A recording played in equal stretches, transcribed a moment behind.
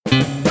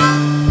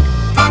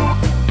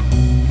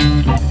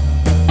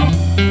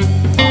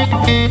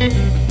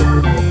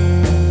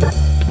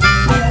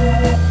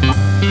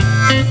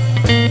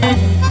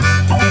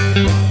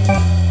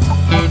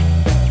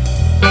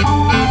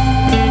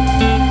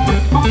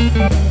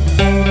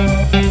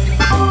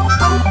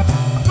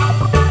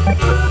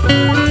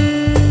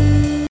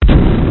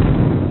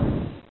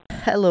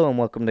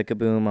Welcome to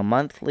Kaboom, a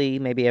monthly,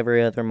 maybe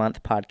every other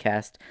month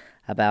podcast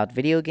about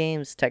video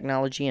games,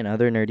 technology, and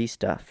other nerdy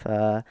stuff.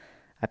 I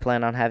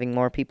plan on having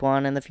more people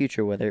on in the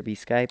future, whether it be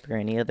Skype or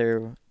any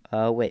other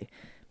way.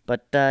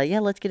 But yeah,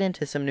 let's get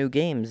into some new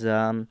games.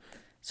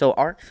 So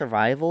Ark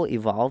Survival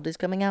Evolved is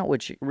coming out,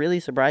 which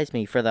really surprised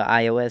me for the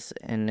iOS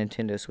and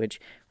Nintendo Switch.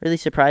 Really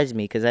surprised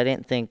me because I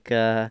didn't think,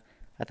 I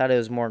thought it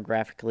was more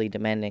graphically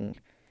demanding,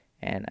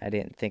 and I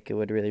didn't think it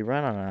would really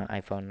run on an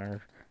iPhone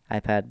or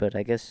iPad, but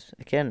I guess,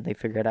 again, they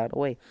figured out a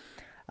way.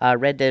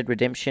 Red Dead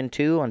Redemption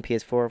 2 on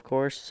PS4, of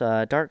course.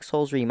 Dark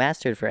Souls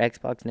Remastered for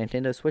Xbox,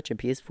 Nintendo Switch, and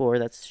PS4.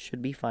 That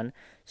should be fun.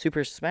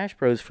 Super Smash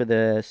Bros. For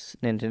the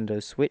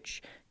Nintendo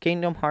Switch.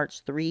 Kingdom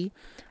Hearts 3.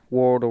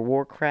 World of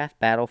Warcraft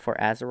Battle for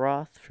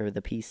Azeroth for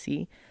the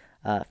PC.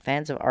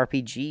 Fans of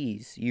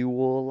RPGs, you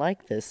will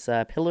like this.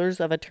 Pillars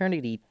of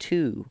Eternity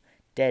 2.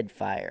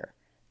 Deadfire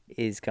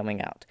is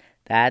coming out.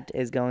 That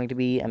is going to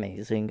be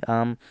amazing.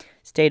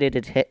 State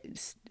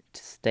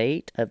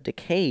of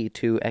Decay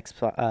to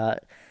Xbox.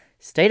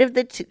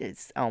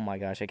 Oh my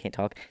gosh, I can't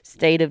talk.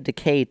 State of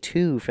Decay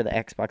 2 for the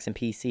Xbox and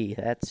PC.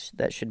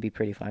 That should be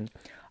pretty fun.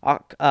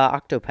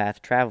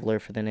 Octopath Traveler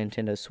for the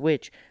Nintendo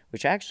Switch,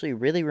 which actually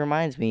really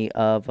reminds me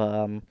of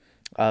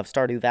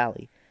Stardew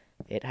Valley.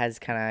 It has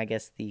kind of, I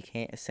guess, the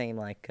same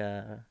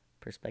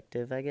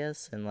perspective, I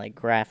guess, and like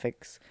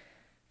graphics.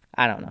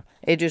 I don't know.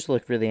 It just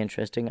looked really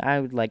interesting. I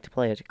would like to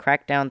play it.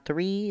 Crackdown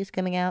 3 is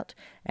coming out,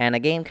 and a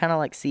game kind of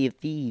like Sea of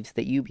Thieves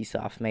that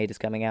Ubisoft made is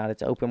coming out.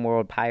 It's an open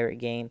world pirate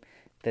game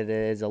that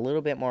is a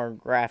little bit more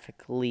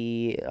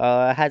graphically,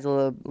 has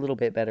a little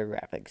bit better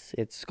graphics.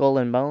 It's Skull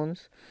and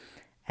Bones,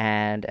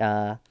 and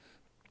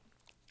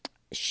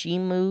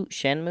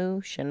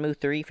Shenmue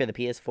 3 for the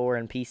PS4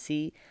 and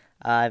PC.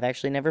 I've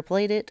actually never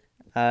played it.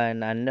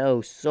 And I know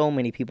so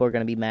many people are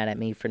going to be mad at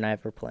me for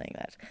never playing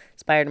that.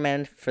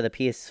 Spider-Man for the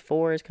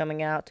PS4 is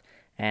coming out,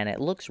 and it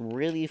looks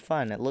really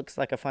fun. It looks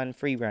like a fun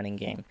free-running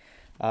game.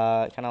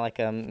 Kind of like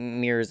a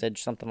Mirror's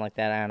Edge, something like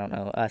that. I don't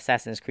know.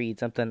 Assassin's Creed,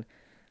 something.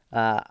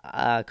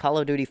 Call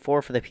of Duty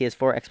 4 for the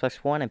PS4, Xbox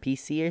One, and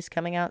PC is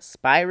coming out.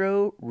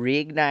 Spyro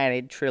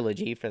Reignited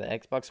Trilogy for the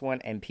Xbox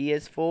One and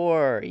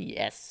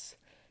PS4.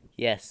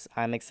 Yes,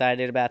 I'm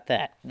excited about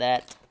that.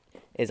 That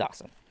is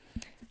awesome.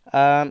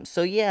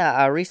 So yeah,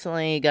 I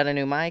recently got a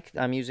new mic.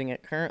 I'm using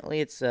it currently.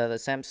 It's the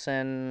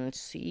Samsung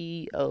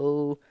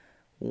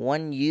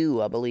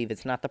CO1U, I believe.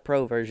 It's not the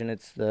Pro version.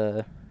 It's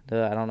the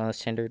I don't know, the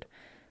standard.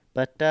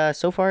 But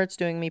so far, it's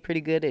doing me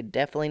pretty good. It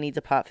definitely needs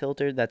a pop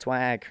filter. That's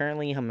why I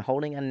currently am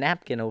holding a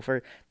napkin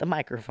over the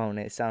microphone.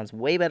 It sounds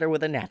way better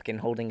with a napkin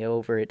holding it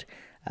over it.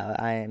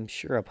 I am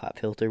sure a pop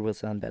filter will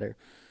sound better.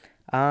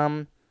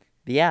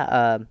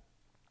 Yeah.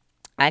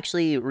 I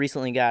actually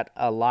recently got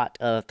a lot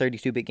of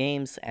 32-bit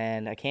games,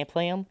 and I can't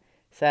play them,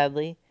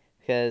 sadly,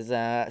 because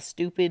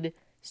stupid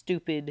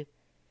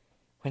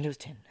Windows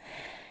 10,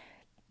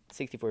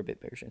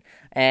 64-bit version.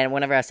 And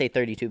whenever I say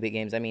 32-bit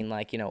games, I mean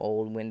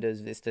old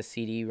Windows Vista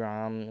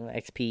CD-ROM,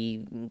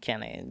 XP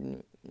kind of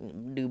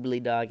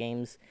doobly-da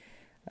games.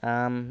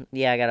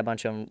 Yeah, I got a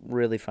bunch of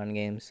really fun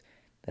games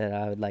that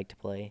I would like to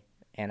play,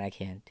 and I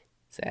can't,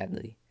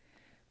 sadly.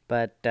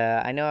 But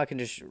I know I can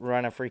just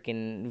run a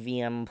freaking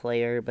VM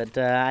player, but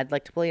I'd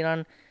like to play it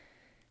on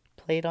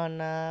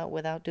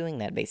without doing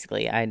that.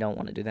 Basically, I don't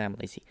want to do that. I'm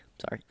lazy.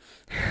 Sorry.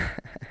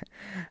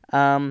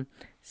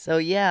 So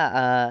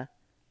yeah,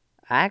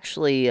 I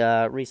actually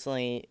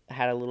recently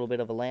had a little bit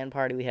of a LAN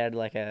party. We had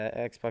like a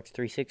Xbox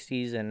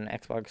 360s and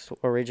Xbox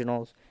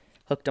Originals,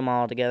 hooked them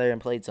all together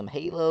and played some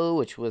Halo,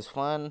 which was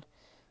fun.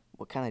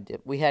 What kind of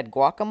dip? We had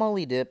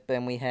guacamole dip,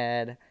 and we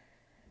had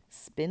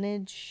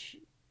spinach.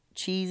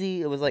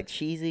 It was like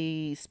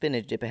cheesy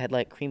spinach dip. It had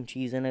like cream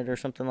cheese in it or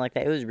something like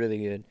that. It was really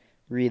good.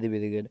 Really,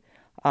 really good.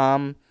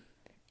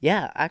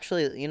 Yeah,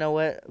 actually, you know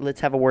what?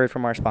 Let's have a word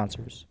from our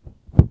sponsors.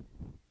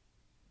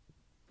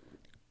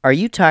 Are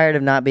you tired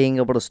of not being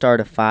able to start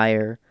a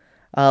fire?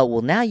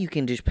 Well, now you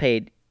can just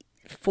pay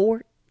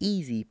 4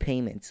 easy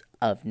payments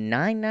of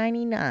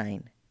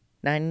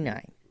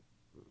 $9.99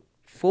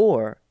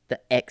 for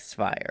the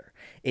X-Fire.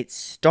 It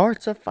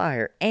starts a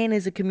fire and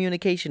is a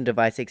communication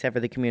device, except for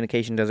the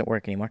communication doesn't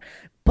work anymore.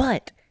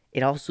 But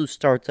it also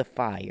starts a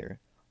fire.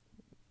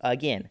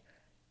 Again,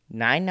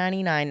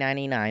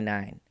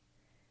 $9.99.99.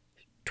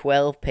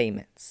 12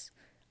 payments.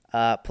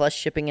 Plus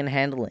shipping and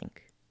handling.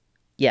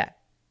 Yeah.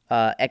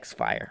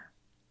 X-Fire.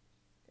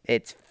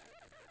 It's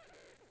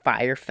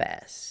fire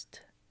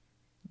fast.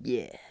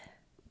 Yeah.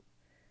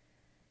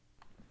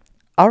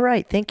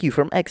 Alright, thank you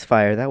from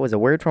X-Fire. That was a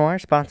word from our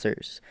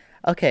sponsors.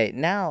 Okay,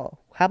 now,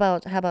 how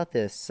about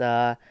this?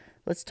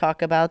 Let's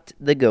talk about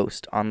the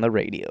ghost on the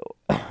radio.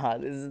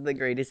 This is the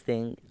greatest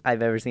thing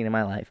I've ever seen in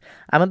my life.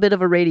 I'm a bit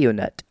of a radio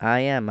nut. I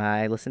am.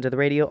 I listen to the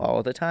radio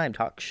all the time.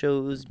 Talk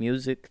shows,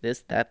 music,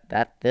 this,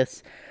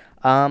 this.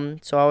 So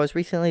I was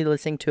recently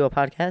listening to a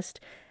podcast,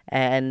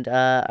 and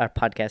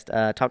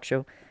talk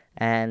show,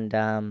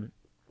 and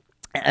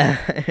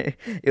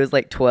it was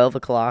like 12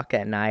 o'clock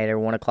at night or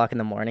 1 o'clock in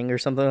the morning or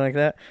something like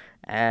that,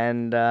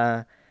 and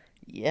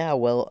yeah,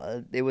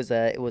 well, it was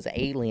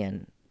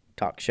Alien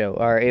talk show,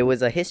 or it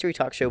was a history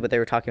talk show, but they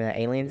were talking about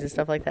aliens and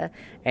stuff like that.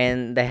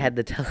 And they had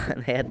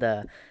they had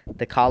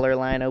the caller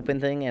line open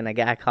thing, and a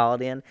guy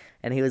called in,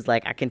 and he was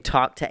like, "I can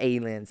talk to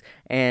aliens,"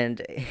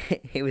 and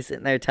he was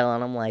sitting there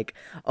telling them like,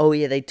 "Oh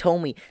yeah, they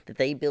told me that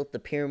they built the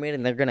pyramid,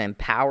 and they're gonna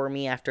empower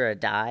me after I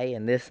die,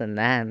 and this and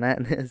that and that."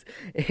 And this.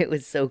 It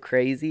was so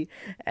crazy,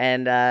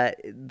 and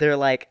they're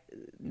like,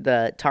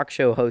 the talk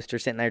show hosts are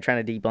sitting there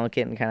trying to debunk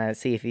it and kind of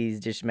see if he's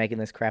just making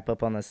this crap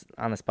up on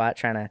the spot,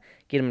 trying to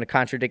get him to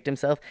contradict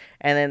himself.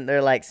 And then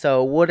they're like,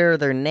 "So what are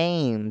their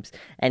names?"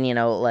 And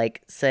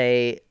like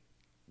say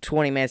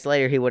 20 minutes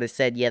later, he would have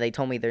said, "Yeah, they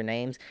told me their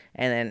names."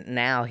 And then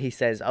now he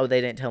says, "Oh,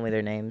 they didn't tell me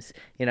their names."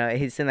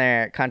 He's sitting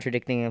there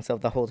contradicting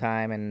himself the whole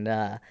time, and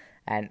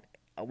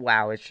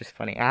wow, it's just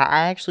funny.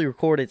 I actually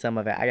recorded some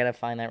of it. I gotta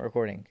find that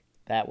recording.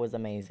 That was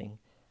amazing.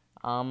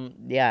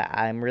 Yeah,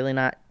 I'm really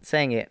not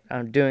saying it.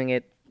 I'm doing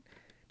it.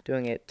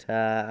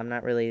 I'm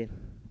not really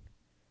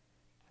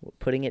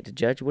putting it to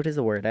judge. What is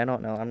the word? I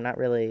don't know. I'm not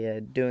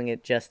really doing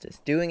it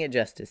justice. Doing it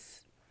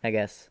justice, I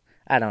guess.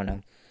 I don't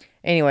know.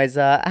 Anyways,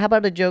 how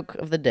about a joke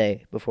of the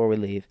day before we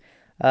leave?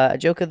 A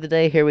joke of the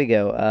day. Here we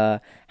go.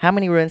 How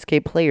many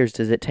RuneScape players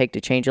does it take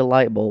to change a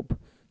light bulb?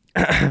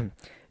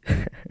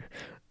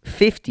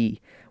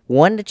 50.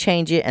 One to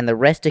change it, and the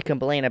rest to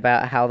complain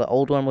about how the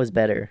old one was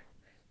better.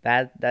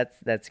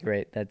 That's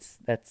great.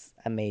 That's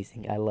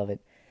amazing. I love it.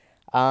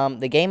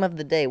 The game of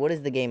the day. What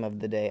is the game of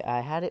the day?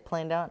 I had it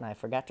planned out and I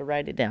forgot to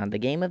write it down. The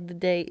game of the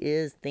day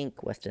is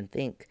think, Weston,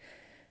 think.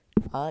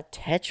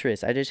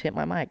 Tetris. I just hit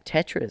my mic.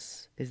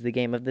 Tetris is the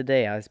game of the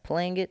day. I was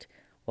playing it.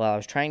 Well, I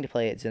was trying to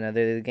play it. It's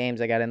another of the games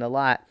I got in the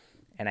lot,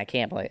 and I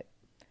can't play it.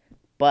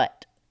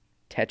 But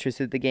Tetris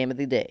is the game of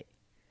the day.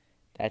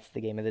 That's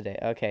the game of the day.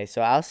 Okay,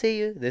 so I'll see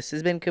you. This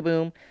has been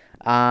Kaboom.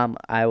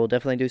 I will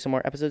definitely do some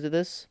more episodes of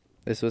this.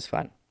 This was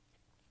fun.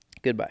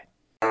 Goodbye.